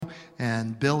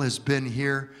And Bill has been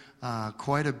here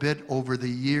quite a bit over the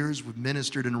years. We've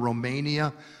ministered in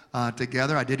Romania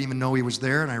together. I didn't even know he was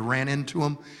there, and I ran into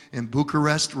him in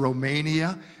Bucharest,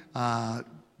 Romania.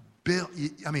 Bill,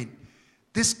 I mean,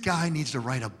 this guy needs to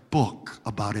write a book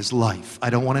about his life.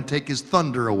 I don't want to take his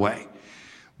thunder away.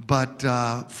 But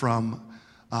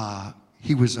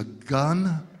he was a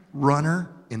gun runner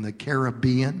in the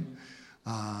Caribbean,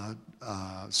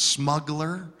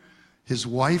 smuggler. His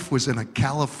wife was in a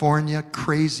California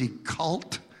crazy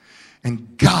cult,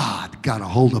 and God got a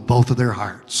hold of both of their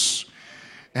hearts.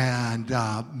 And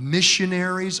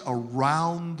missionaries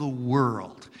around the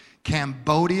world.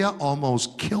 Cambodia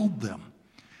almost killed them.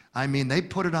 I mean, they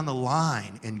put it on the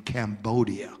line in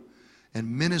Cambodia and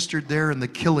ministered there in the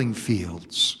killing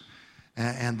fields.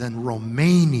 And then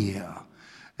Romania,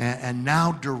 and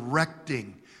now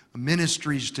directing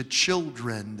ministries to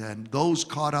children and those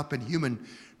caught up in human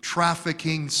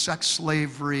trafficking, sex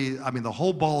slavery, I mean, the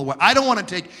whole ball of wax. I don't want to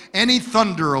take any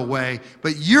thunder away,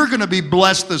 but you're going to be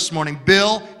blessed this morning.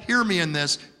 Bill, hear me in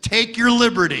this. Take your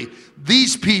liberty.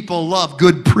 These people love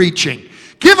good preaching.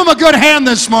 Give them a good hand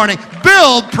this morning.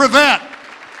 Bill Prevette.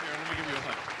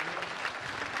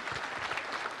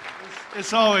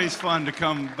 It's always fun to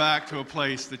come back to a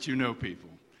place that you know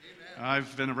people.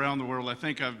 I've been around the world. I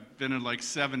think I've been in like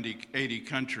 70, 80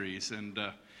 countries. And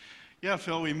yeah,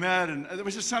 Phil, we met, and there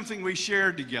was just something we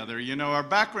shared together. You know, our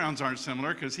backgrounds aren't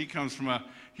similar because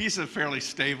he's a fairly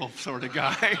stable sort of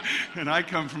guy, and I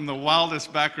come from the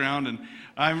wildest background. And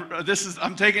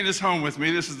I'm taking this home with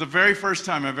me. This is the very first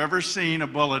time I've ever seen a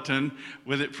bulletin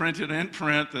with it printed in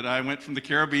print that I went from the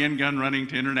Caribbean gun running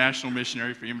to international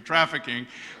missionary for human trafficking.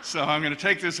 So I'm going to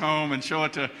take this home and show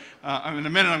it to, in a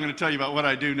minute I'm going to tell you about what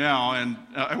I do now. And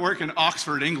I work in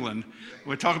Oxford, England.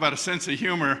 We talk about a sense of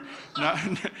humor.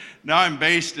 Now I'm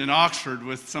based in Oxford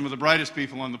with some of the brightest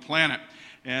people on the planet.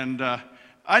 And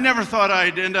I never thought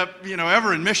I'd end up,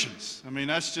 ever in missions. I mean,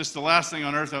 that's just the last thing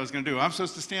on earth I was going to do. I'm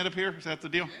supposed to stand up here? Is that the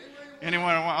deal? Anyway,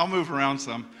 I'll move around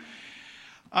some.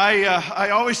 I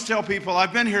always tell people,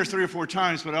 I've been here 3 or 4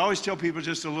 times, but I always tell people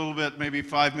just a little bit, maybe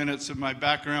 5 minutes of my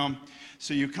background,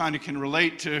 so you kind of can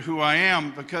relate to who I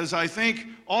am, because I think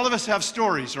all of us have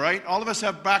stories, right? All of us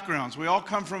have backgrounds. We all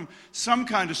come from some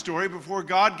kind of story before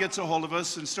God gets a hold of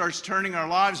us and starts turning our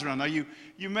lives around. Now, you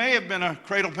may have been a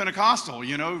cradle Pentecostal,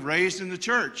 raised in the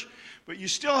church, but you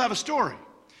still have a story.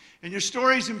 And your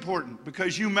story is important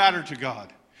because you matter to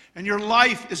God. And your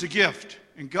life is a gift.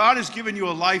 And God has given you a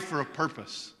life for a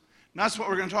purpose. And that's what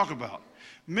we're going to talk about.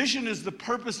 Mission is the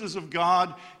purposes of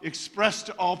God expressed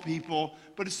to all people,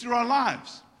 but it's through our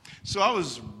lives. So I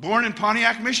was born in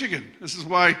Pontiac, Michigan. This is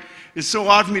why it's so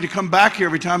odd for me to come back here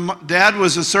every time. Dad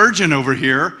was a surgeon over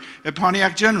here at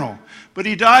Pontiac General. But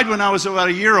he died when I was about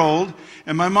a year old,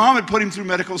 and my mom had put him through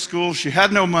medical school. She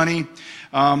had no money.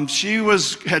 She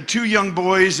had 2 young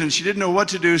boys, and she didn't know what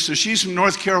to do, so she's from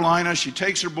North Carolina. She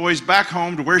takes her boys back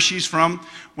home to where she's from,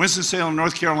 Winston-Salem,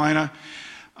 North Carolina.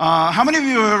 How many of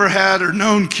you have ever had or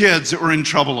known kids that were in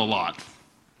trouble a lot,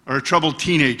 or a troubled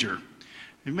teenager?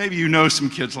 Maybe you know some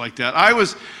kids like that.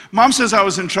 Mom says I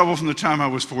was in trouble from the time I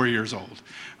was 4 years old.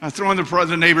 Throwing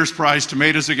the neighbor's prize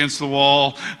tomatoes against the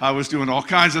wall. I was doing all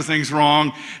kinds of things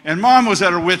wrong. And Mom was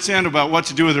at her wit's end about what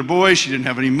to do with her boys. She didn't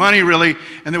have any money, really.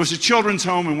 And there was a children's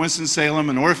home in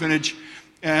Winston-Salem, an orphanage.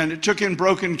 And it took in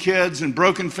broken kids and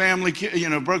broken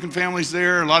families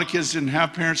there. A lot of kids didn't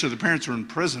have parents, or the parents were in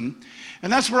prison.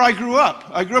 And that's where I grew up.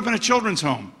 I grew up in a children's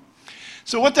home.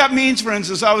 So what that means,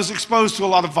 friends, is I was exposed to a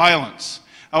lot of violence.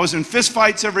 I was in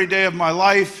fistfights every day of my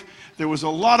life. There was a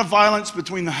lot of violence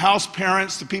between the house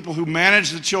parents, the people who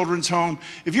manage the children's home.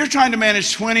 If you're trying to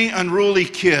manage 20 unruly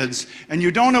kids and you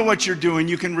don't know what you're doing,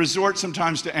 you can resort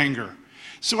sometimes to anger.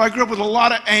 So I grew up with a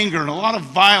lot of anger and a lot of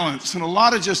violence and a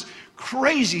lot of just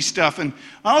crazy stuff. And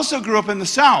I also grew up in the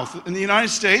South, in the United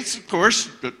States, of course,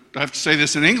 but I have to say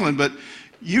this in England, but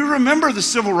you remember the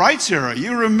civil rights era.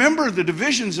 You remember the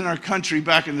divisions in our country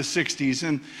back in the 60s.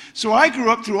 And so I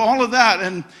grew up through all of that.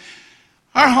 And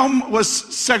our home was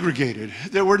segregated.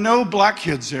 There were no black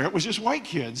kids there. It was just white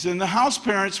kids. And the house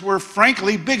parents were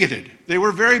frankly bigoted. They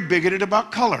were very bigoted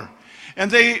about color.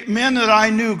 And men that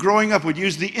I knew growing up would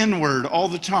use the N-word all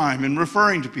the time in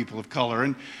referring to people of color.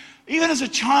 And even as a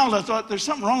child, I thought there's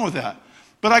something wrong with that.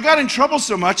 But I got in trouble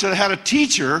so much that I had a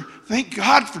teacher. Thank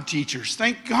God for teachers.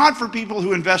 Thank God for people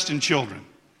who invest in children.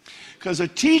 Because a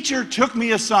teacher took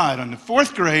me aside in the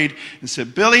 4th grade and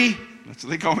said, Billy, that's what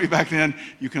they called me back then,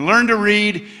 you can learn to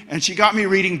read. And she got me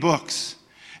reading books.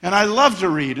 And I loved to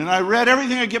read. And I read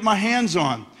everything I get my hands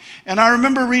on. And I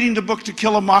remember reading the book To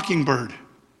Kill a Mockingbird.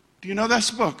 Do you know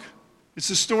this book? It's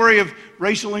the story of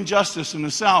racial injustice in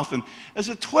the South. And as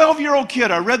a 12-year-old kid,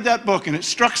 I read that book, and it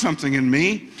struck something in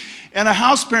me. And a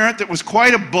house parent that was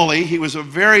quite a bully, he was a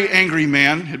very angry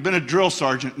man, had been a drill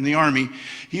sergeant in the Army.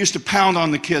 He used to pound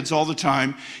on the kids all the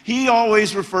time. He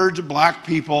always referred to black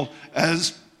people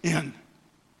as in.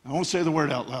 I won't say the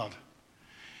word out loud.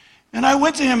 And I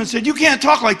went to him and said, "You can't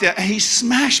talk like that." And he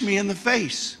smashed me in the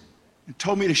face and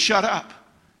told me to shut up.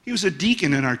 He was a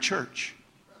deacon in our church.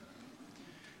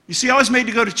 You see, I was made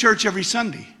to go to church every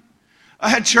Sunday. I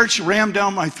had church rammed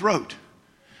down my throat.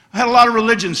 I had a lot of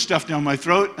religion stuffed down my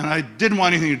throat, and I didn't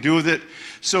want anything to do with it.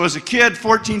 So as a kid,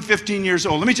 14, 15 years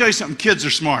old, let me tell you something, kids are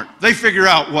smart. They figure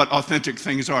out what authentic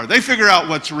things are. They figure out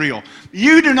what's real.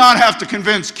 You do not have to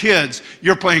convince kids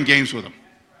you're playing games with them.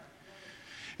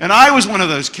 And I was one of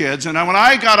those kids, and when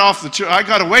I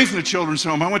got away from the children's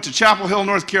home, I went to Chapel Hill,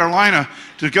 North Carolina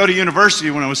to go to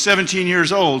university when I was 17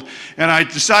 years old, and I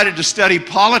decided to study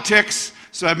politics,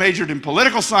 so I majored in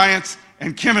political science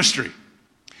and chemistry.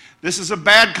 This is a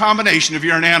bad combination if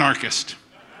you're an anarchist.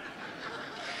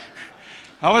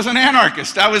 I was an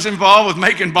anarchist. I was involved with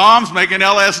making bombs, making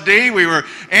LSD. We were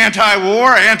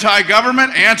anti-war,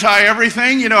 anti-government,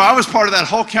 anti-everything. You know, I was part of that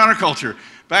whole counterculture.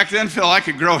 Back then, Phil, I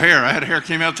could grow hair. I had hair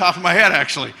came out the top of my head,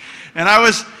 actually. And I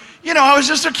was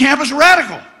just a campus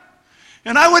radical.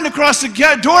 And I wouldn't cross the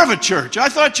door of a church. I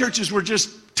thought churches were just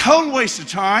total waste of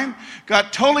time.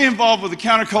 Got totally involved with the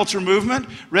counterculture movement.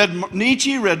 Read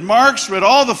Nietzsche, read Marx, read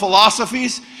all the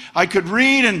philosophies I could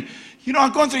read. And,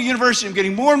 I'm going through university. I'm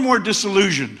getting more and more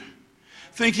disillusioned.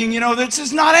 Thinking, this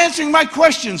is not answering my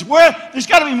questions. There's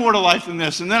got to be more to life than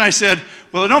this. And then I said,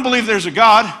 well, I don't believe there's a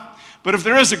God. But if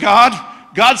there is a God,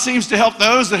 God seems to help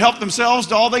those that help themselves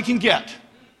to all they can get.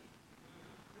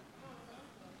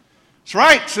 That's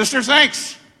right, sister,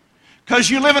 thanks. Because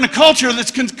you live in a culture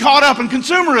that's caught up in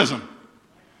consumerism.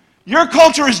 Your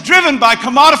culture is driven by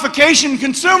commodification and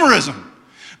consumerism.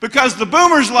 Because the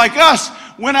boomers like us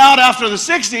went out after the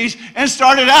 60s and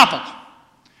started Apple,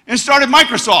 and started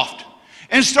Microsoft,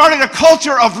 and started a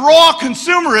culture of raw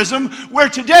consumerism where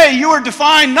today you are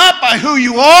defined not by who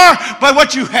you are, but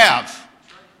what you have.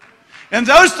 And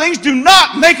those things do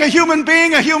not make a human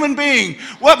being a human being.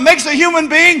 What makes a human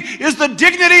being is the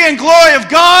dignity and glory of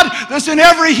God that's in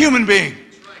every human being.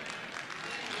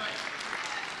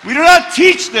 We do not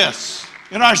teach this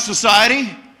in our society.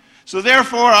 So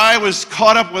therefore, I was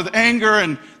caught up with anger,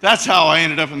 and that's how I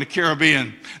ended up in the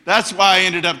Caribbean. That's why I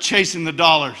ended up chasing the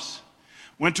dollars.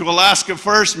 Went to Alaska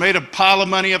first, made a pile of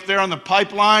money up there on the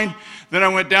pipeline. Then I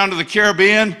went down to the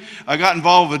Caribbean. I got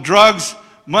involved with drugs,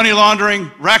 money laundering,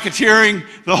 racketeering,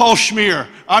 the whole schmear.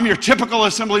 I'm your typical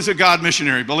Assemblies of God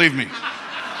missionary, believe me.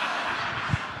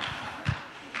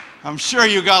 I'm sure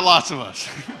you got lots of us.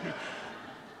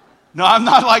 No, I'm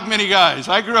not like many guys.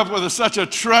 I grew up with such a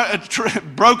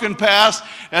broken past.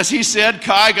 As he said,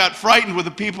 Kai got frightened with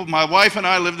the people. My wife and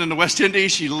I lived in the West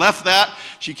Indies. She left that.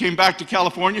 She came back to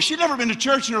California. She'd never been to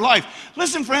church in her life.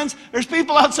 Listen, friends, there's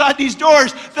people outside these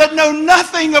doors that know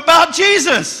nothing about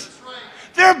Jesus.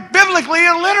 They're biblically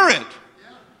illiterate.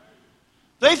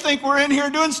 They think we're in here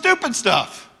doing stupid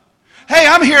stuff. Hey,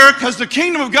 I'm here because the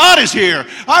kingdom of God is here.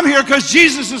 I'm here because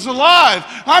Jesus is alive.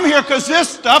 I'm here because this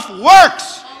stuff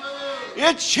works.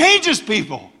 It changes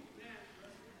people.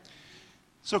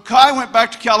 So Kai went back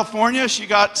to California. She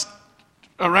got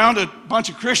around a bunch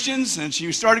of Christians, and she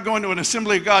started going to an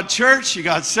Assembly of God church. She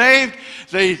got saved.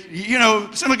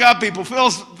 Assembly of God people,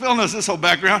 Phil knows this whole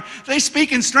background. They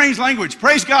speak in strange language.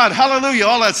 Praise God, hallelujah,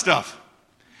 all that stuff.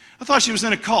 I thought she was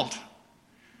in a cult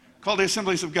called the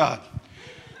Assemblies of God.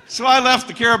 So I left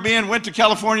the Caribbean, went to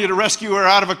California to rescue her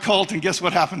out of a cult, and guess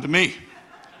what happened to me?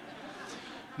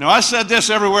 Now, I said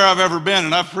this everywhere I've ever been,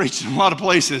 and I've preached in a lot of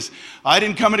places. I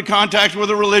didn't come into contact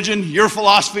with a religion, your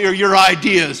philosophy, or your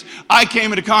ideas. I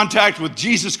came into contact with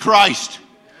Jesus Christ.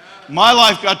 My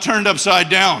life got turned upside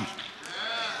down.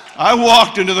 I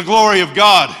walked into the glory of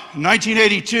God. In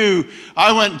 1982,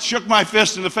 I went and shook my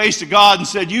fist in the face of God and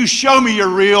said, you show me you're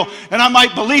real, and I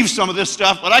might believe some of this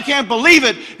stuff, but I can't believe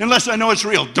it unless I know it's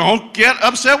real. Don't get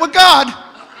upset with God,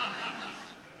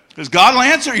 because God will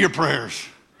answer your prayers.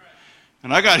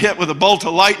 And I got hit with a bolt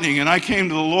of lightning, and I came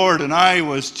to the Lord, and I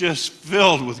was just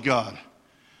filled with God.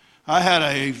 I had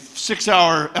a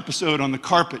 6-hour episode on the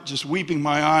carpet, just weeping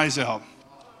my eyes out.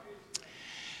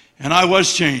 And I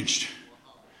was changed.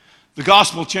 The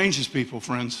gospel changes people,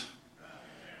 friends.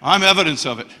 I'm evidence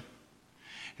of it.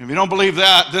 If you don't believe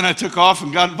that, then I took off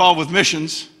and got involved with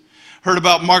missions. Heard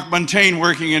about Mark Buntain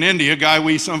working in India, a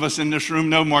guy some of us in this room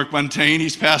know Mark Buntain.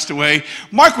 He's passed away.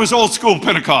 Mark was old school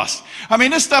Pentecost. I mean,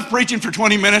 this stuff preaching for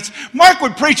 20 minutes. Mark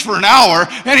would preach for an hour,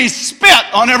 and he spit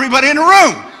on everybody in the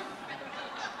room.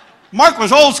 Mark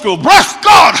was old school. Bless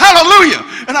God, hallelujah.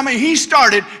 And I mean, he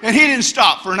started and he didn't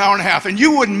stop for an hour and a half. And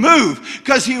you wouldn't move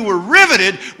because you were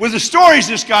riveted with the stories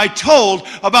this guy told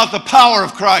about the power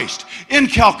of Christ in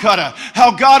Calcutta,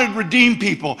 how God had redeemed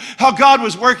people, how God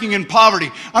was working in poverty.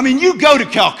 I mean, you go to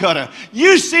Calcutta,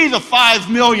 you see the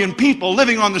 5 million people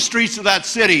living on the streets of that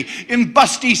city in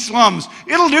busty slums.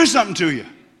 It'll do something to you.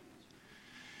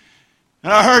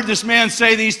 And I heard this man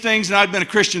say these things, and I'd been a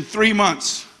Christian 3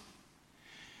 months.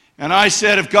 And I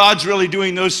said, if God's really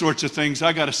doing those sorts of things,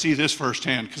 I got to see this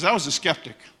firsthand, because I was a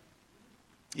skeptic.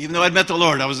 Even though I'd met the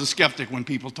Lord, I was a skeptic when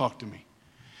people talked to me.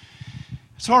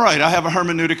 It's all right, I have a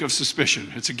hermeneutic of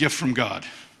suspicion. It's a gift from God.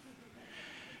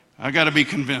 I got to be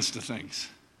convinced of things.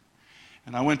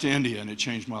 And I went to India, and it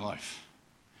changed my life.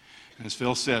 And as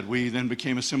Phil said, we then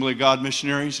became Assembly of God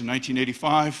missionaries in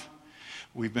 1985.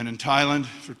 We've been in Thailand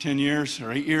for 10 years,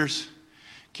 or 8 years.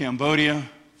 Cambodia,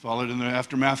 followed in the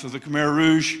aftermath of the Khmer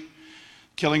Rouge.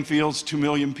 Killing fields, 2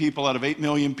 million people out of 8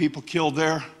 million people killed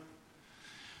there.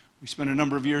 We spent a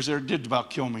number of years there. It did about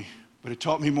kill me, but it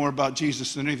taught me more about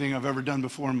Jesus than anything I've ever done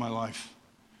before in my life.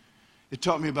 It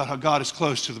taught me about how God is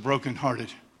close to the brokenhearted.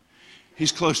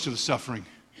 He's close to the suffering.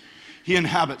 He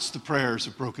inhabits the prayers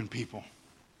of broken people.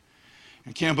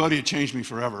 And Cambodia changed me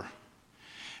forever.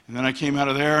 And then I came out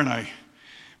of there and I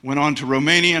went on to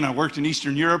Romania, and I worked in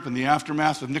Eastern Europe in the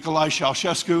aftermath of Nicolae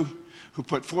Ceausescu, who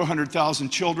put 400,000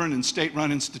 children in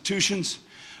state-run institutions.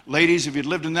 Ladies, if you'd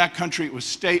lived in that country, it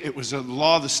was a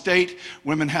law of the state.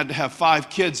 Women had to have 5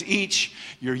 kids each.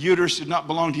 Your uterus did not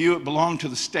belong to you, it belonged to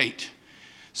the state.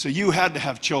 So you had to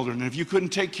have children, and if you couldn't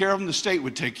take care of them, the state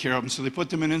would take care of them. So they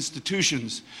put them in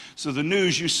institutions. So the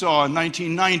news you saw in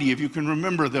 1990, if you can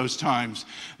remember those times,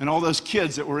 and all those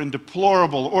kids that were in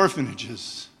deplorable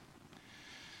orphanages,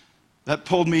 that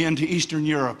pulled me into Eastern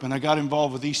Europe, and I got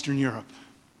involved with Eastern Europe.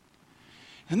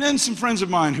 And then some friends of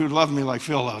mine who loved me like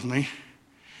Phil loved me,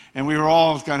 and we were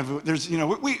all kind of,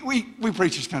 we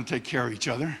preachers kind of take care of each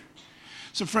other.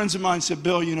 Some friends of mine said,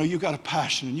 Bill, you got a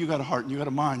passion, and you got a heart, and you got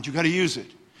a mind. You got to use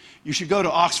it. You should go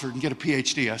to Oxford and get a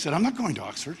PhD. I said, I'm not going to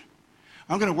Oxford.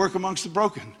 I'm going to work amongst the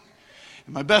broken.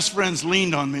 And my best friends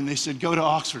leaned on me, and they said, go to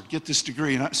Oxford, get this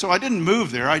degree. And so I didn't move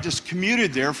there. I just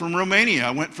commuted there from Romania.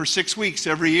 I went for 6 weeks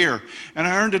every year, and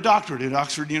I earned a doctorate at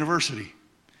Oxford University,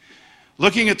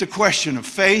 looking at the question of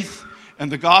faith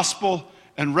and the gospel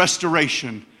and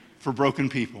restoration for broken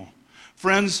people.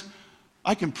 Friends,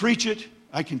 I can preach it,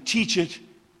 I can teach it,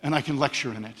 and I can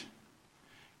lecture in it.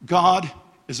 God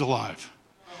is alive.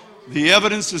 The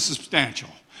evidence is substantial.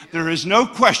 There is no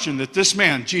question that this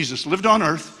man, Jesus, lived on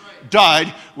earth,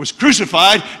 died, was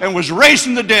crucified, and was raised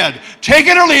from the dead. Take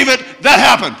it or leave it, that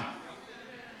happened.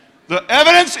 The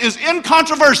evidence is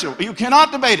incontroversial. You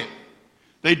cannot debate it.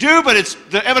 They do, but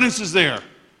the evidence is there.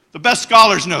 The best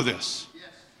scholars know this.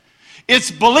 It's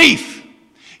belief.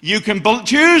 You can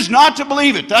choose not to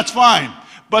believe it. That's fine.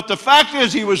 But the fact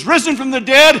is, he was risen from the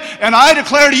dead, and I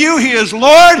declare to you, he is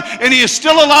Lord, and he is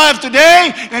still alive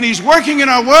today, and he's working in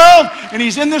our world, and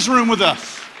he's in this room with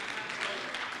us.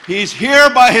 He's here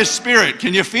by his Spirit.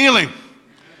 Can you feel him?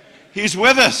 He's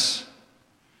with us.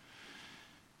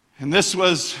 And this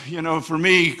was, for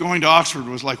me, going to Oxford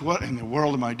was like, what in the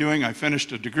world am I doing? I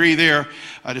finished a degree there.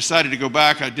 I decided to go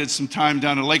back. I did some time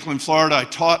down in Lakeland, Florida. I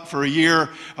taught for a year.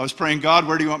 I was praying, God,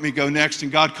 where do you want me to go next?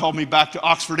 And God called me back to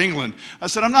Oxford, England. I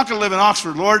said, I'm not going to live in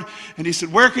Oxford, Lord. And he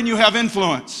said, where can you have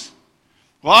influence?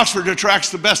 Well, Oxford attracts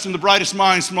the best and the brightest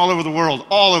minds from all over the world,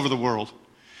 all over the world.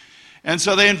 And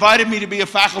so they invited me to be a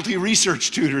faculty research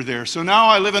tutor there. So now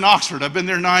I live in Oxford. I've been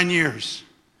there 9 years.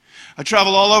 I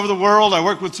travel all over the world. I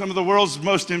work with some of the world's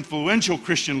most influential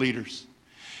Christian leaders.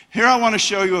 Here I want to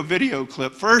show you a video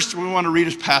clip. First, we want to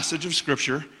read a passage of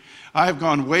Scripture. I have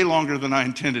gone way longer than I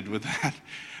intended with that.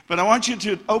 But I want you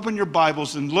to open your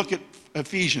Bibles and look at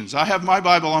Ephesians. I have my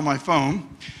Bible on my phone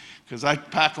because I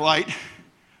pack light.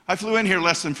 I flew in here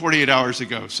less than 48 hours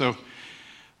ago, so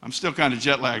I'm still kind of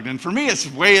jet lagged. And for me, it's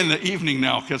way in the evening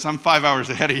now because I'm 5 hours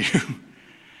ahead of you.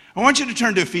 I want you to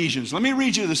turn to Ephesians. Let me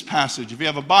read you this passage. If you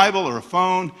have a Bible or a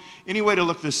phone, any way to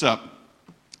look this up.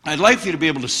 I'd like for you to be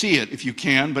able to see it if you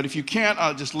can, but if you can't,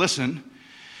 I'll just listen.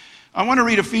 I want to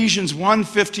read Ephesians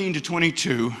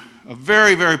 1:15-22, a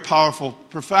very, very powerful,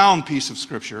 profound piece of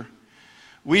Scripture.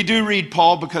 We do read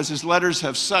Paul because his letters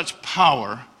have such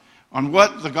power on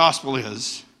what the gospel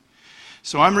is.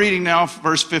 So I'm reading now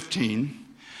verse 15.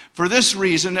 For this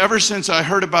reason, ever since I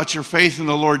heard about your faith in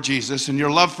the Lord Jesus and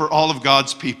your love for all of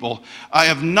God's people, I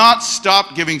have not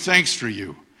stopped giving thanks for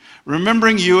you,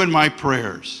 remembering you in my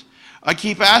prayers. I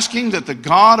keep asking that the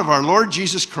God of our Lord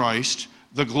Jesus Christ,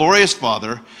 the glorious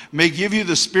Father, may give you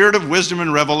the spirit of wisdom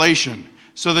and revelation,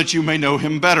 so that you may know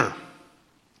him better.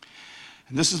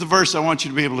 And this is the verse I want you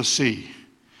to be able to see.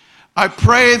 I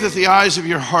pray that the eyes of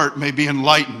your heart may be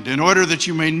enlightened, in order that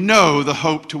you may know the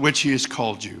hope to which he has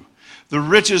called you, the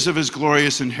riches of his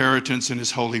glorious inheritance in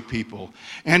his holy people,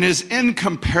 and his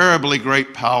incomparably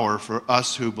great power for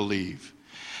us who believe.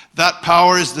 That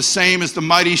power is the same as the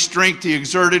mighty strength he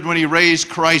exerted when he raised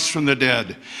Christ from the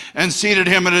dead and seated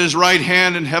him at his right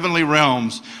hand in heavenly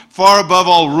realms, far above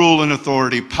all rule and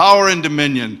authority, power and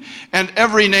dominion, and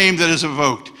every name that is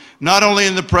evoked, not only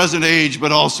in the present age,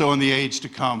 but also in the age to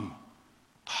come.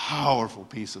 Powerful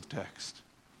piece of text.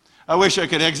 I wish I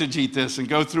could exegete this and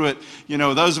go through it. You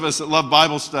know, those of us that love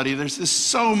Bible study, there's just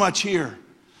so much here.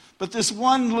 But this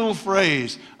one little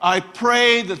phrase, I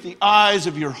pray that the eyes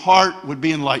of your heart would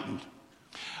be enlightened.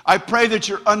 I pray that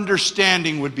your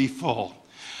understanding would be full.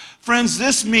 Friends,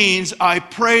 this means I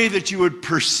pray that you would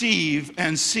perceive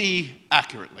and see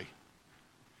accurately.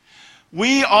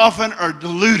 We often are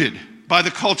deluded by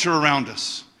the culture around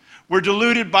us. We're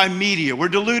deluded by media. We're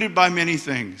deluded by many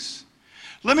things.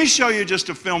 Let me show you just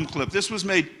a film clip. This was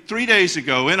made 3 days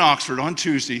ago in Oxford on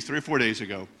Tuesday, 3 or 4 days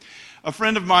ago. A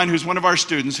friend of mine who's one of our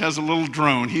students has a little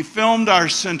drone. He filmed our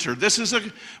center. What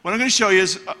I'm going to show you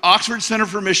is Oxford Center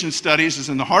for Mission Studies is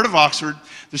in the heart of Oxford.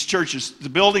 The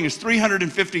building is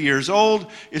 350 years old.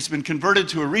 It's been converted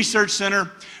to a research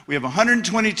center. We have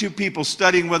 122 people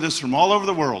studying with us from all over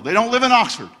the world. They don't live in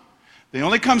Oxford. They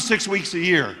only come 6 weeks a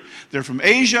year. They're from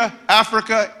Asia,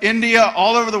 Africa, India,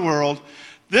 all over the world.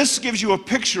 This gives you a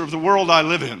picture of the world I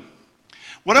live in.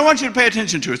 What I want you to pay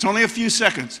attention to, it's only a few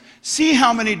seconds. See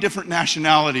how many different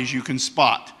nationalities you can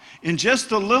spot in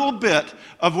just a little bit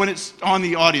of when it's on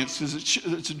the audience.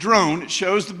 It's a drone, it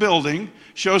shows the building,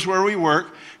 shows where we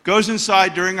work, goes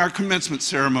inside during our commencement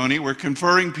ceremony. We're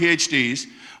conferring PhDs.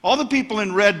 All the people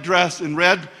in red dress, in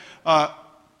red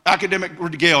academic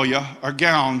regalia, our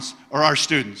gowns, are our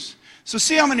students. So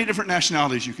see how many different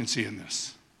nationalities you can see in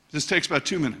this. This takes about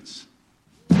 2 minutes.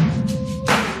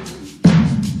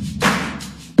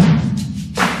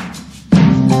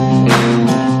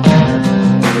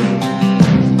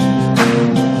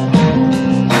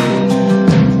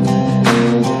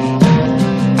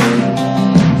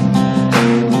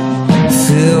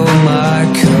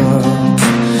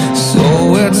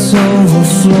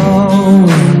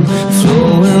 Overflowing,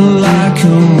 flowing like a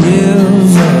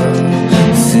river.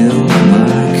 Fill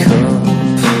my cup,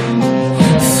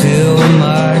 fill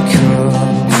my cup.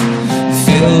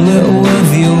 Fill it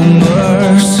with your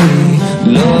mercy,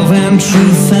 love and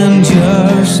truth and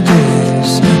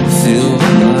justice. Fill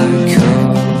my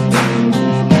cup.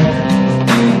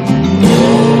 Oh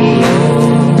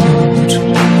Lord,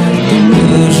 the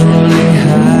river's running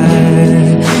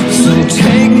high, so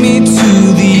take me to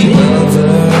the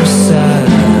other side.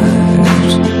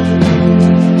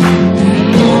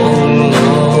 Oh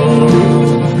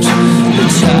Lord, the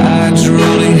tide's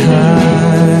really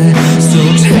high, so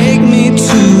take me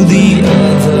to the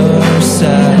other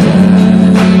side.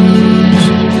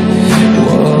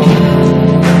 Whoa,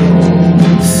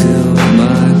 fill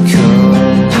my cup.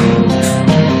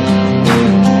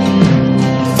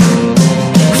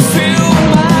 Fill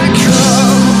my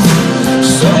cup,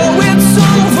 so it's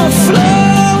overflowing.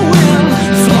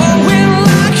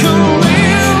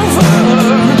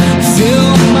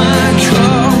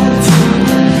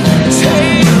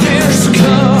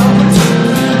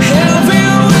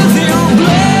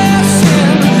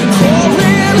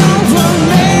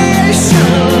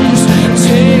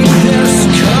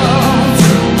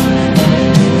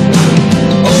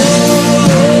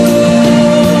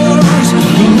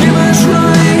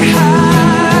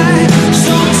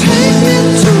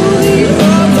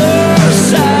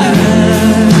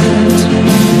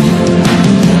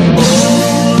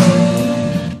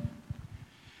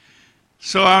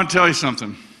 So I want to tell you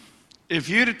something. If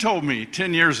you'd have told me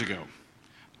 10 years ago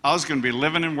I was going to be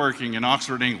living and working in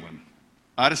Oxford, England,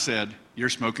 I'd have said, you're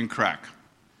smoking crack.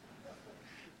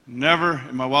 Never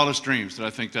in my wildest dreams did I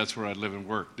think that's where I'd live and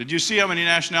work. Did you see how many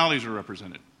nationalities were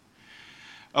represented?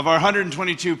 Of our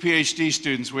 122 PhD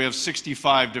students, we have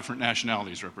 65 different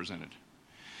nationalities represented.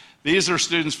 These are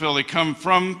students, Phil, they come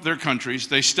from their countries.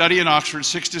 They study in Oxford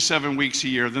 6 to 7 weeks a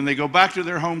year. Then they go back to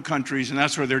their home countries, and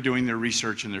that's where they're doing their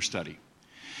research and their study.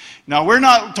 Now, we're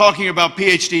not talking about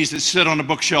PhDs that sit on a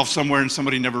bookshelf somewhere and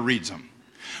somebody never reads them.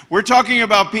 We're talking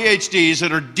about PhDs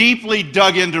that are deeply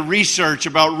dug into research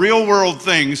about real-world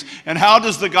things and how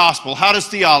does the gospel, how does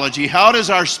theology, how does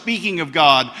our speaking of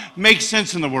God make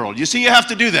sense in the world? You see, you have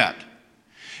to do that.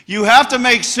 You have to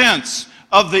make sense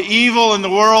of the evil in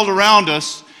the world around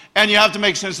us, and you have to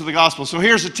make sense of the gospel. So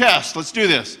here's a test. Let's do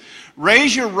this.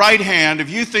 Raise your right hand if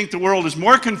you think the world is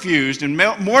more confused and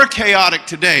more chaotic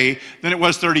today than it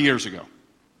was 30 years ago.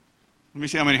 Let me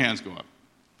see how many hands go up.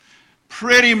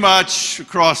 Pretty much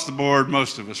across the board,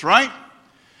 most of us, right?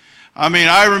 I mean,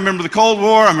 I remember the Cold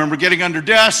War. I remember getting under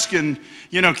desk, and,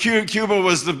 you know, Cuba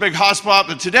was the big hotspot,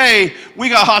 but today we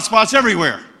got hotspots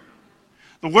everywhere.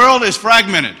 The world is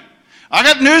fragmented. I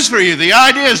got news for you. The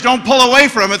idea is don't pull away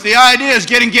from it. The idea is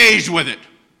get engaged with it.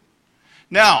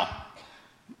 Now,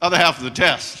 other half of the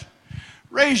test.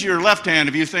 Raise your left hand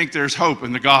if you think there's hope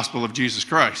in the gospel of Jesus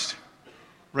Christ.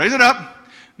 Raise it up.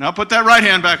 Now put that right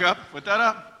hand back up. Put that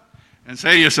up. And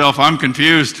say to yourself, I'm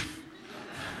confused.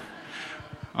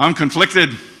 I'm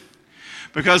conflicted.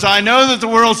 Because I know that the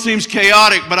world seems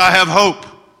chaotic, but I have hope.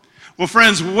 Well,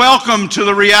 friends, welcome to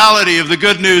the reality of the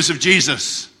good news of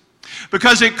Jesus.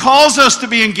 Because it calls us to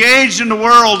be engaged in the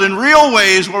world in real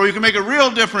ways where we can make a real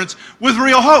difference with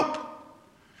real hope.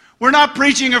 We're not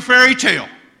preaching a fairy tale.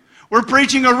 We're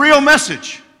preaching a real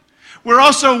message. We're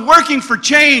also working for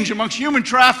change amongst human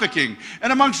trafficking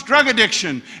and amongst drug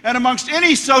addiction and amongst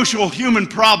any social human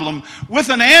problem with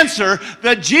an answer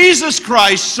that Jesus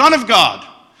Christ, Son of God,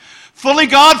 fully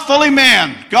God, fully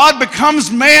man. God becomes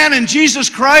man and Jesus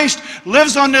Christ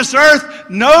lives on this earth,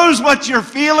 knows what you're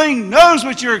feeling, knows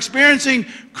what you're experiencing,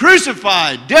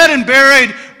 crucified, dead and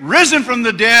buried, risen from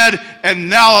the dead, and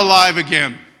now alive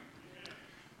again.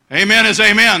 Amen is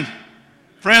amen.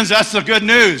 Friends, that's the good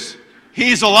news.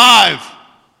 He's alive.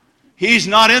 He's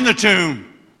not in the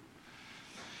tomb.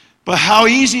 But how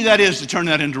easy that is to turn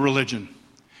that into religion.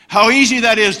 How easy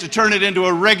that is to turn it into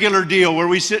a regular deal where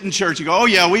we sit in church and go, oh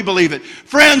yeah, we believe it.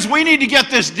 Friends, we need to get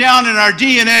this down in our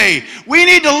DNA. We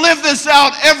need to live this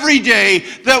out every day,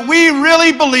 that we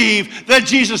really believe that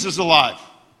Jesus is alive.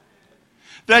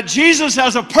 That Jesus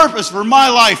has a purpose for my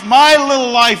life. My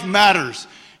little life matters.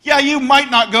 Yeah, you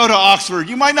might not go to Oxford.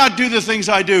 You might not do the things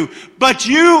I do. But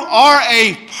you are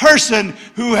a person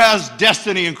who has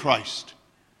destiny in Christ.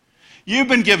 You've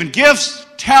been given gifts,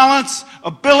 talents,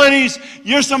 abilities.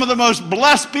 You're some of the most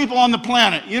blessed people on the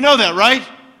planet. You know that, right?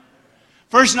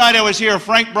 First night I was here,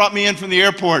 Frank brought me in from the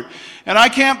airport. And I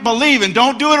can't believe, and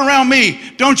don't do it around me,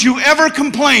 don't you ever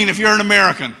complain if you're an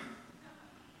American.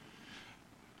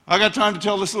 I got time to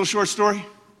tell this little short story?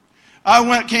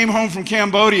 I came home from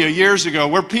Cambodia years ago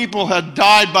where people had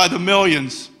died by the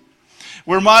millions,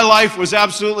 where my life was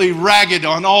absolutely ragged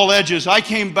on all edges. I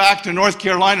came back to North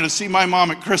Carolina to see my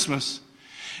mom at Christmas,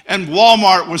 and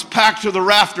Walmart was packed to the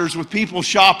rafters with people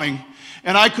shopping,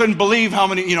 and I couldn't believe how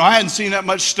many, I hadn't seen that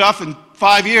much stuff in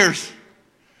 5 years.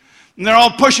 And they're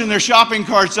all pushing their shopping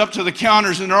carts up to the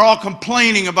counters, and they're all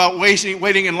complaining about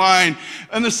waiting in line.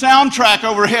 And the soundtrack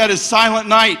overhead is Silent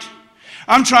Night.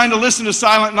 I'm trying to listen to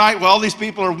Silent Night while all these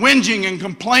people are whinging and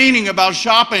complaining about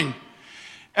shopping.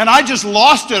 And I just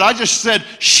lost it. I just said,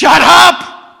 shut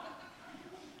up!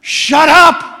 Shut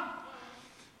up!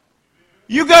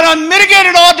 You got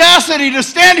unmitigated audacity to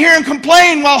stand here and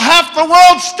complain while half the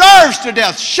world starves to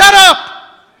death. Shut up!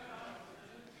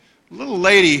 A little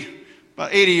lady,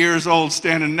 about 80 years old,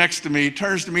 standing next to me,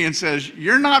 turns to me and says,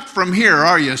 you're not from here,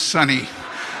 are you, Sonny?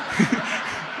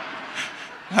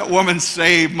 That woman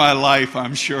saved my life,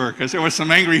 I'm sure, because there were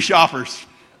some angry shoppers.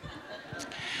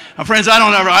 Now, friends, I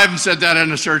haven't said that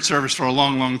in a church service for a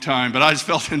long, long time, but I just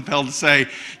felt impelled to say,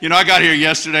 I got here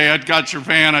yesterday, I got your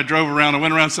van, I drove around, I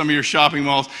went around some of your shopping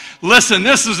malls. Listen,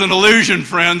 this is an illusion,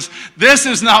 friends. This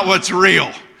is not what's real.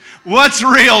 What's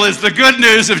real is the good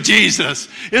news of Jesus.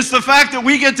 It's the fact that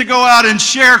we get to go out and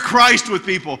share Christ with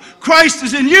people. Christ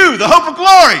is in you, the hope of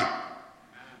glory.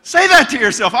 Say that to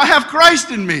yourself. I have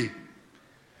Christ in me.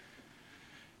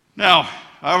 Now,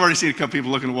 I've already seen a couple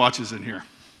people looking at watches in here.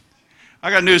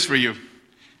 I got news for you.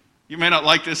 You may not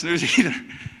like this news either.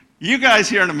 You guys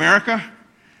here in America,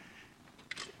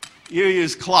 you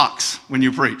use clocks when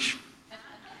you preach.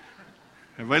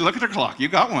 Everybody look at their clock. You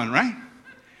got one, right?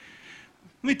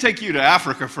 Let me take you to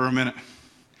Africa for a minute.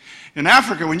 In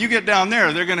Africa, when you get down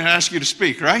there, they're going to ask you to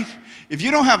speak, right? If you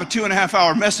don't have a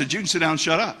 2.5-hour message, you can sit down and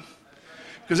shut up.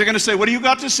 Because they're going to say, what do you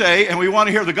got to say? And we want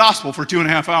to hear the gospel for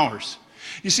 2.5 hours.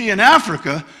 You see, in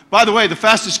Africa, by the way, the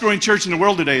fastest growing church in the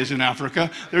world today is in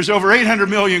Africa. There's over 800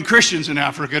 million Christians in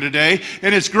Africa today,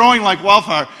 and it's growing like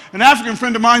wildfire. An African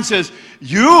friend of mine says,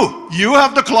 you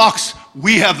have the clocks,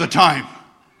 we have the time.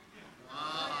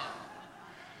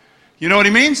 You know what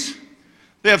he means?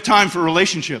 They have time for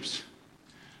relationships.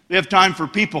 They have time for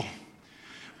people.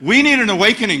 We need an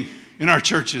awakening in our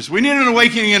churches. We need an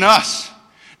awakening in us.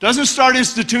 It doesn't start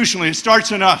institutionally, it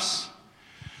starts in us.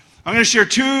 I'm going to share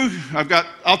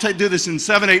do this in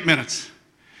 7-8 minutes.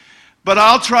 But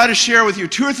I'll try to share with you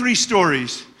 2 or 3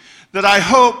 stories that I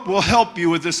hope will help you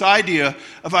with this idea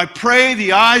of I pray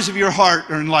the eyes of your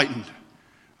heart are enlightened.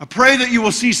 I pray that you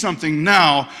will see something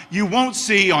now you won't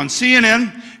see on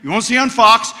CNN, you won't see on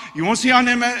Fox, you won't see on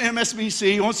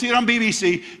MSNBC, you won't see it on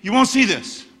BBC. You won't see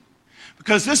this.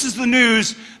 Because this is the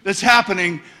news that's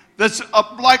happening, that's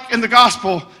like in the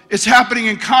gospel. It's happening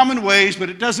in common ways, but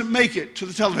it doesn't make it to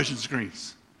the television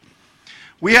screens.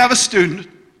 We have a student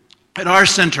at our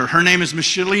center. Her name is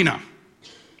Missionary.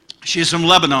 She is from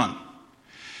Lebanon.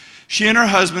 She and her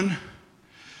husband,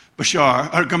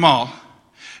 Gamal,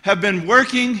 have been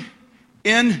working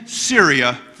in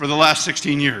Syria for the last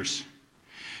 16 years.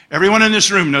 Everyone in this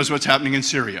room knows what's happening in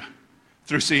Syria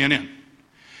through CNN.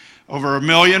 Over 1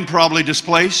 million probably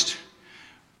displaced.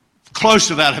 Close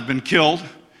to that have been killed.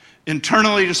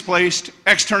 Internally displaced,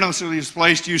 externally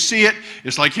displaced. You see it,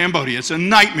 it's like Cambodia. It's a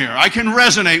nightmare. I can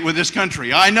resonate with this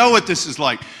country. I know what this is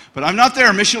like. But I'm not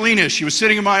there. Michelina is. She was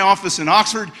sitting in my office in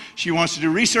Oxford. She wants to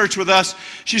do research with us.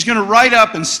 She's going to write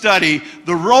up and study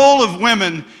the role of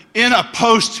women in a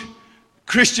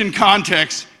post-Christian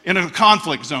context in a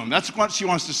conflict zone. That's what she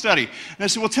wants to study. And I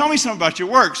said, well, tell me something about your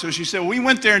work. So she said, well, we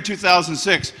went there in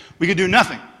 2006. We could do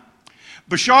nothing.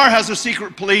 Bashar has a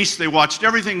secret police. They watched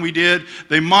everything we did.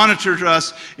 They monitored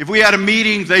us. If we had a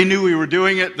meeting, they knew we were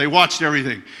doing it. They watched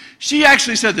everything. She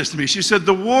actually said this to me. She said,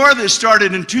 the war that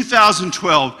started in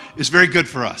 2012 is very good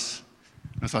for us.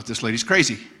 I thought, this lady's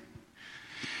crazy.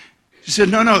 She said,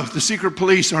 no, the secret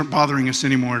police aren't bothering us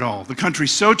anymore at all. The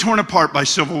country's so torn apart by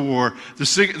civil war, the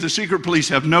secret police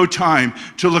have no time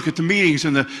to look at the meetings.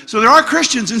 So there are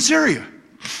Christians in Syria.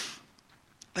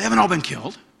 They haven't all been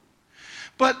killed.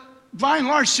 But by and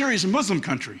large, Syria is a Muslim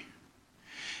country.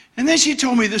 And then she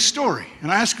told me this story,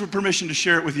 and I asked her permission to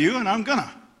share it with you, and I'm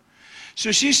gonna.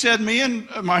 So she said, me and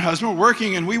my husband were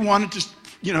working, and we wanted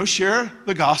to, share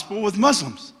the gospel with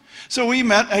Muslims. So we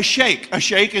met a sheikh. A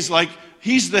sheikh is like,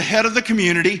 he's the head of the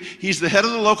community. He's the head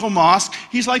of the local mosque.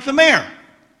 He's like the mayor.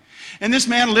 And this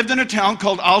man lived in a town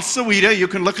called Al-Sawida. You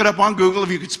can look it up on Google if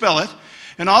you could spell it.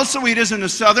 And Al-Sawida is in the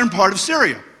southern part of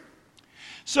Syria.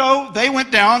 So they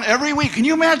went down every week. Can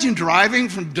you imagine driving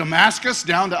from Damascus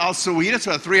down to Al-Sawida? It's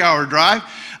a 3-hour drive.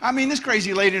 I mean, this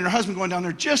crazy lady and her husband going down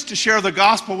there just to share the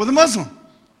gospel with a Muslim.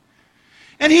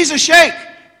 And he's a sheikh.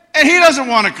 And he doesn't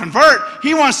want to convert.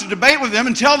 He wants to debate with them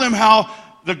and tell them how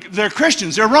they're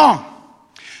Christians. They're wrong.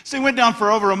 So they went down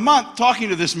for over a month talking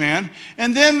to this man.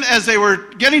 And then as they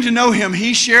were getting to know him,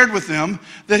 he shared with them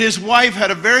that his wife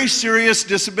had a very serious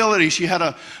disability. She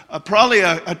had probably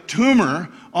a tumor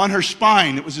on her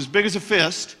spine. It was as big as a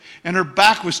fist, and her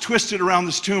back was twisted around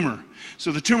this tumor.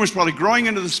 So the tumor was probably growing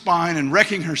into the spine and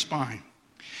wrecking her spine.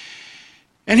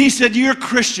 And he said, you're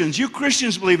Christians. You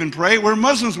Christians believe in prayer. We're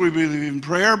Muslims, we believe in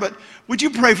prayer, but would you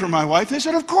pray for my wife? They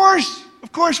said, of course,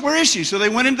 where is she? So they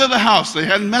went into the house. They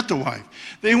hadn't met the wife.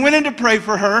 They went in to pray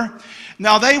for her.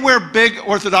 Now, they wear big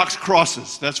Orthodox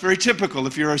crosses. That's very typical.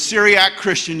 If you're a Syriac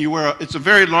Christian, it's a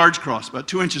very large cross, about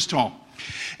 2 inches tall.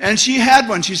 And she had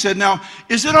one. She said, now,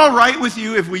 is it all right with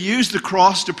you if we use the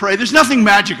cross to pray? There's nothing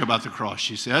magic about the cross,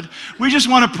 she said. We just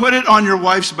want to put it on your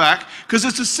wife's back because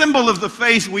it's a symbol of the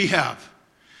faith we have.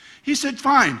 He said,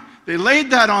 fine. They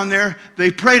laid that on there. They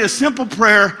prayed a simple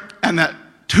prayer, and that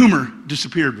tumor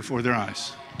disappeared before their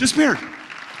eyes. Disappeared.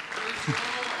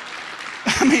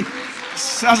 I mean,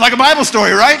 sounds like a Bible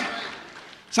story, right?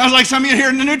 Sounds like something you hear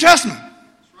in the New Testament.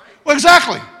 Well,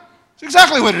 exactly. It's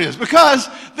exactly what it is. Because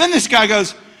then this guy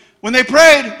goes, when they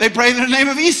prayed in the name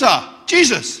of Isa,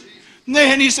 Jesus.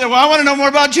 And he said, well, I want to know more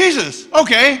about Jesus.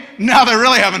 Okay, now they're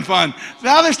really having fun.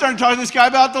 Now they're starting to talk to this guy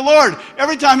about the Lord.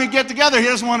 Every time he get together, he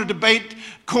doesn't want to debate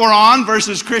Quran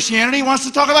versus Christianity. He wants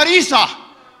to talk about Isa.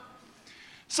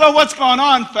 So what's going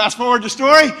on? Fast forward the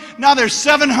story. Now there's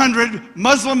 700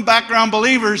 Muslim background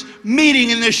believers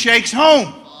meeting in this sheikh's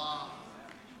home.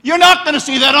 You're not going to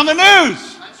see that on the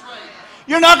news.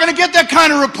 You're not going to get that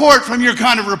kind of report from your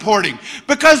kind of reporting.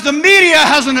 Because the media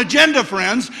has an agenda,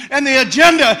 friends, and the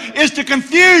agenda is to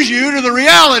confuse you to the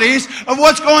realities of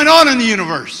what's going on in the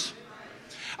universe.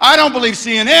 I don't believe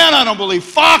CNN, I don't believe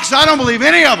Fox, I don't believe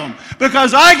any of them,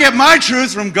 because I get my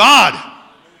truth from God.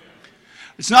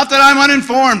 It's not that I'm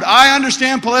uninformed. I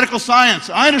understand political science.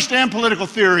 I understand political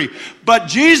theory. But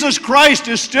Jesus Christ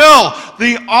is still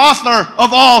the author of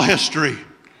all history.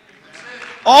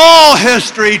 All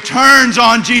history turns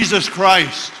on Jesus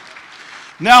Christ.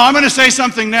 Now, I'm going to say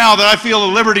something now that I feel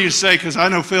a liberty to say because I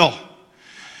know Phil.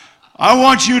 I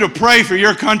want you to pray for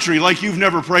your country like you've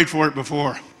never prayed for it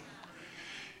before.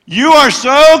 You are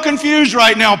so confused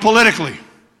right now politically.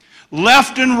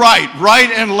 Left and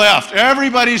right and left.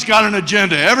 Everybody's got an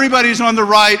agenda. Everybody's on the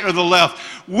right or the left.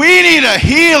 We need a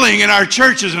healing in our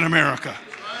churches in America.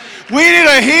 We need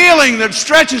a healing that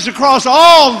stretches across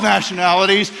all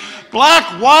nationalities. Black,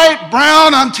 white,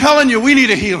 brown, I'm telling you, we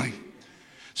need a healing.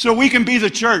 So we can be the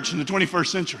church in the 21st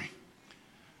century.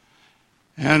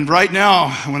 And right now,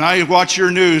 when I watch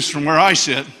your news from where I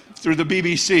sit, through the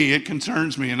BBC, it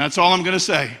concerns me, and that's all I'm going to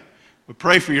say. But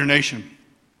pray for your nation.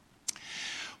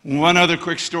 One other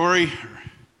quick story.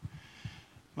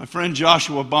 My friend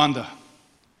Joshua Banda,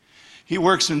 he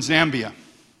works in Zambia.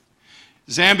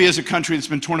 Zambia is a country that's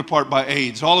been torn apart by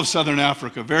AIDS. All of southern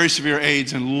Africa, very severe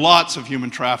AIDS and lots of human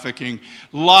trafficking,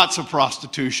 lots of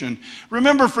prostitution.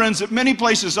 Remember, friends, that many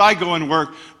places I go and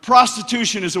work,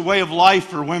 prostitution is a way of life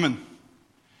for women.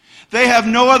 They have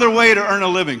no other way to earn a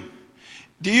living.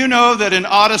 Do you know that in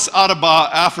Addis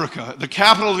Ababa, Africa, the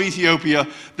capital of Ethiopia,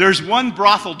 there's one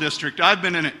brothel district, I've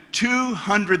been in it,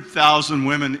 200,000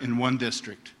 women in one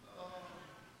district.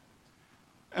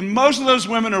 And most of those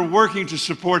women are working to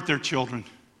support their children.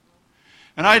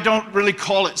 And I don't really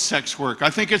call it sex work. I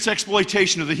think it's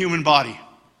exploitation of the human body.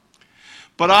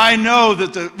 But I know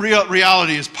that the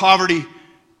reality is poverty,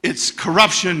 it's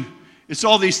corruption, it's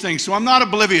all these things. So I'm not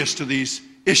oblivious to these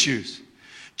issues.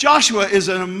 Joshua is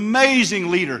an amazing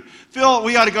leader. Phil,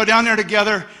 we ought to go down there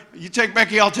together. You take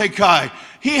Becky, I'll take Kai.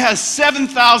 He has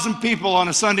 7,000 people on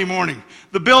a Sunday morning.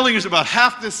 The building is about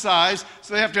half this size,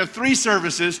 so they have to have 3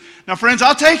 services. Now, friends,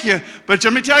 I'll take you, but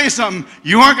let me tell you something.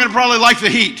 You aren't going to probably like the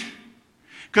heat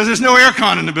because there's no air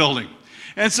con in the building.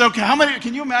 And so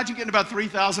can you imagine getting about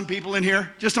 3,000 people in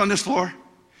here just on this floor?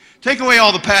 Take away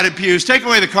all the padded pews, take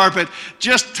away the carpet,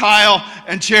 just tile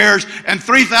and chairs, and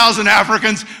 3,000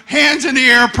 Africans, hands in the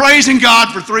air, praising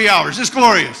God for 3 hours. It's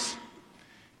glorious.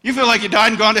 You feel like you died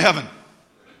and gone to heaven.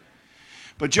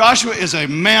 But Joshua is a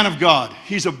man of God.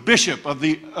 He's a bishop of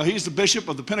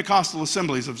the Pentecostal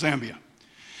Assemblies of Zambia.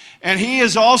 And he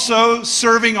is also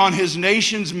serving on his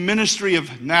nation's Ministry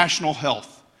of National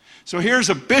Health. So here's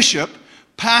a bishop,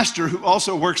 pastor, who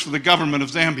also works for the government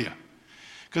of Zambia.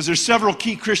 Because there's several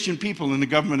key Christian people in the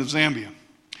government of Zambia.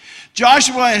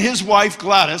 Joshua and his wife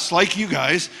Gladys, like you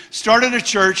guys, started a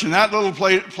church in that little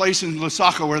place in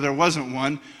Lusaka where there wasn't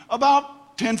one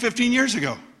about 10, 15 years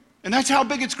ago. And that's how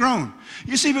big it's grown.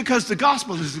 You see, because the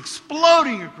gospel is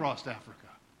exploding across Africa.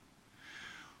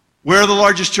 Where are the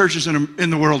largest churches in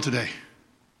the world today?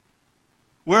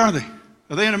 Where are they?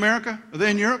 Are they in America? Are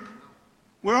they in Europe?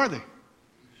 Where are they?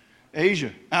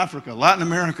 Asia, Africa, Latin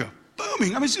America.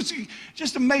 Booming. I mean, it's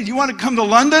just amazing. You want to come to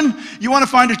London? You want to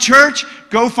find a church?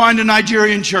 Go find a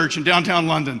Nigerian church in downtown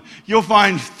London. You'll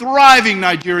find thriving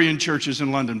Nigerian churches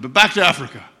in London. But back to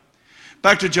Africa.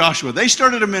 Back to Joshua. They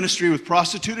started a ministry with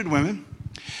prostituted women,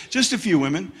 just a few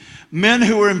women, men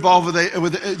who were involved with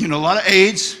a lot of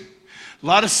AIDS, a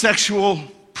lot of sexual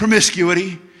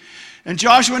promiscuity. And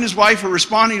Joshua and his wife were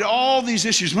responding to all these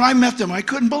issues. When I met them, I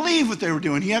couldn't believe what they were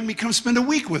doing. He had me come spend a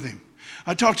week with him.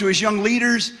 I talked to his young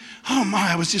leaders. Oh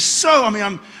my, I was just so, I'm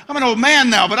an old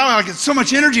man now, but I get so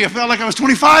much energy. I felt like I was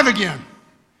 25 again.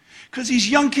 Because these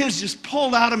young kids just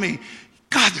pulled out of me.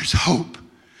 God, there's hope.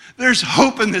 There's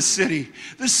hope in this city.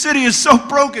 This city is so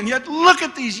broken, yet look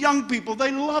at these young people. They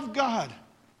love God.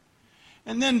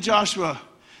 And then Joshua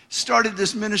started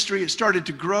this ministry. It started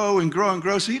to grow and grow and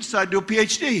grow, so he decided to do a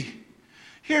PhD.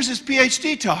 Here's his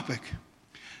PhD topic.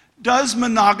 Does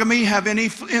monogamy have any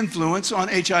influence on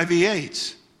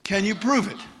HIV/AIDS? Can you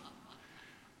prove it?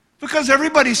 Because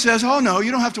everybody says, oh no,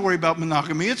 you don't have to worry about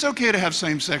monogamy. It's okay to have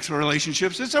same-sex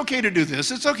relationships. It's okay to do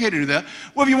this. It's okay to do that.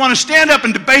 Well, if you want to stand up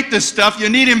and debate this stuff, you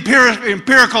need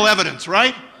empirical evidence,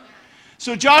 right?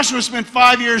 So Joshua spent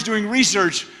 5 years doing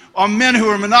research on men who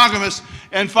were monogamous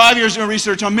and 5 years doing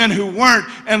research on men who weren't,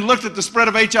 and looked at the spread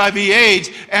of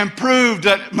HIV/AIDS and proved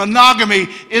that monogamy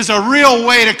is a real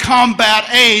way to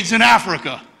combat AIDS in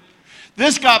Africa.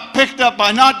 This got picked up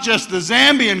by not just the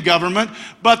Zambian government,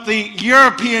 but the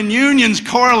European Union's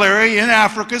corollary in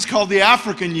Africa is called the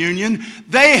African Union.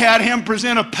 They had him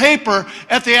present a paper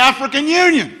at the African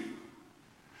Union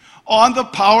on the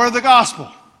power of the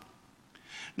gospel.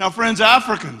 Now, friends,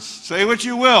 Africans, say what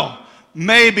you will,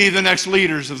 may be the next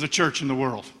leaders of the church in the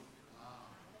world.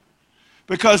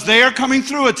 Because they are coming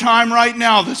through a time right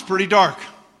now that's pretty dark.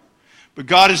 But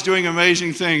God is doing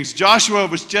amazing things. Joshua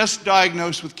was just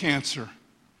diagnosed with cancer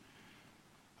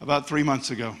about 3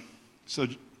 months ago. So,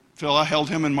 Phil, I held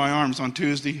him in my arms on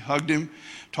Tuesday, hugged him,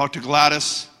 talked to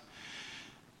Gladys.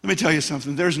 Let me tell you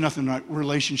something. There's nothing like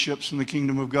relationships in the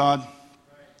kingdom of God.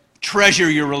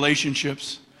 Treasure your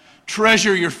relationships.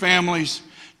 Treasure your families.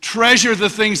 Treasure the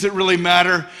things that really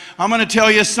matter. I'm going to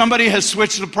tell you, somebody has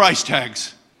switched the price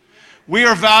tags. We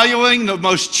are valuing the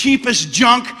most cheapest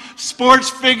junk, sports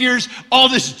figures, all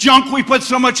this junk we put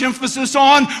so much emphasis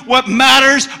on. What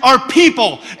matters are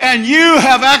people, and you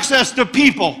have access to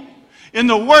people in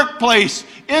the workplace,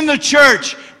 in the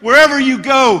church, wherever you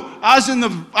go. I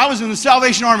was in the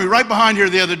Salvation Army right behind here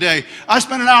the other day. I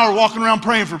spent an hour walking around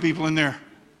praying for people in there.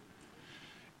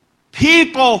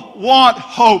 People want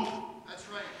hope. That's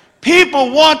right.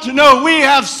 People want to know we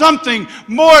have something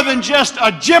more than just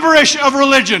a gibberish of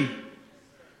religion.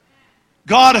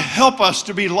 God help us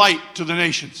to be light to the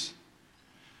nations.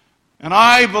 And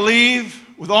I believe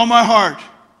with all my heart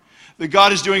that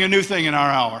God is doing a new thing in our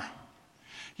hour.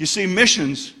 You see,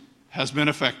 missions has been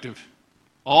effective.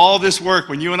 All this work,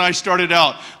 when you and I started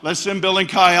out, let's send Bill and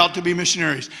Kai out to be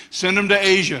missionaries. Send them to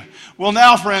Asia. Well,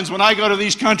 now, friends, when I go to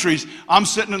these countries, I'm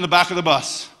sitting in the back of the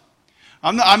bus.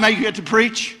 I may get to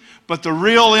preach, but the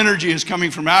real energy is coming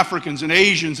from Africans and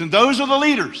Asians, and those are the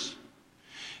leaders.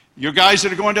 Your guys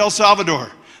that are going to El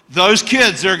Salvador, those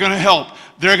kids, they're going to help.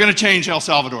 They're going to change El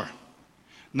Salvador.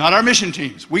 Not our mission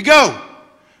teams. We go.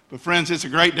 But friends, it's a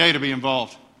great day to be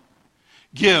involved.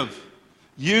 Give.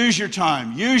 Use your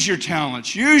time. Use your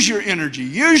talents. Use your energy.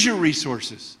 Use your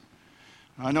resources.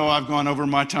 I know I've gone over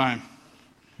my time.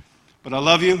 But I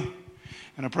love you,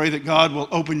 and I pray that God will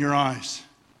open your eyes,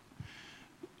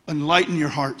 enlighten your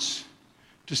hearts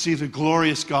to see the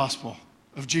glorious gospel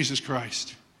of Jesus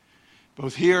Christ,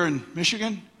 both here in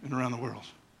Michigan and around the world.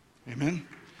 Amen?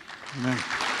 Amen.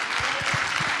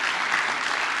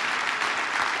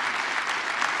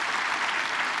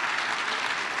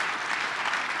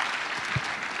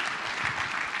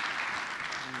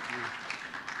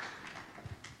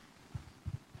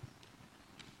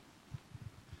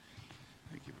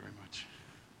 Thank you very much.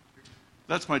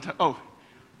 That's my time. Oh,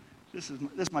 this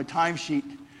is my time sheet.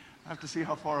 I have to see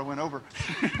how far I went over.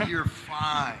 You're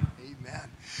fine. Amen.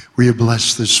 Were you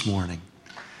blessed this morning?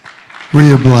 Were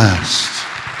you blessed?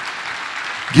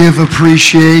 Give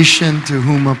appreciation to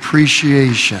whom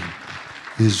appreciation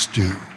is due.